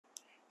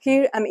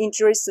Here I'm in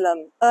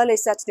Jerusalem. Early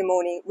Saturday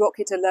morning,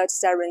 rocket alert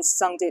sirens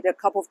sounded a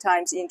couple of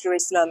times in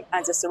Jerusalem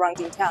and the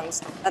surrounding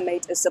towns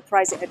amid a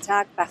surprising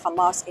attack by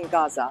Hamas in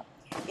Gaza.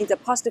 In the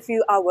past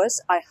few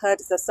hours, I heard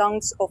the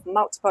sounds of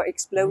multiple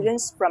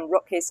explosions from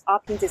rockets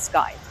up in the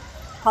sky.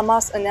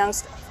 Hamas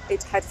announced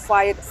it had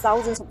fired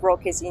thousands of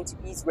rockets into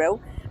Israel,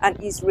 and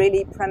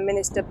Israeli Prime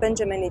Minister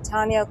Benjamin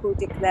Netanyahu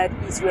declared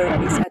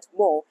Israel is at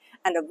war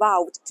and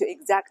vowed to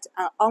exact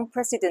an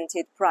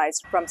unprecedented price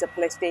from the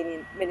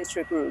Palestinian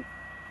military group.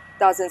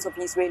 Dozens of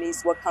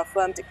Israelis were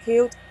confirmed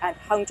killed and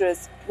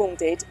hundreds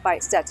wounded by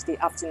Saturday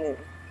afternoon.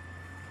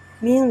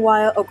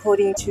 Meanwhile,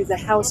 according to the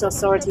health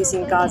authorities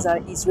in Gaza,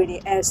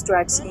 Israeli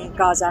airstrikes in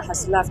Gaza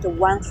has left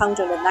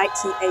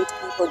 198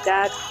 people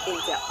dead in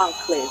the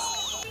enclave.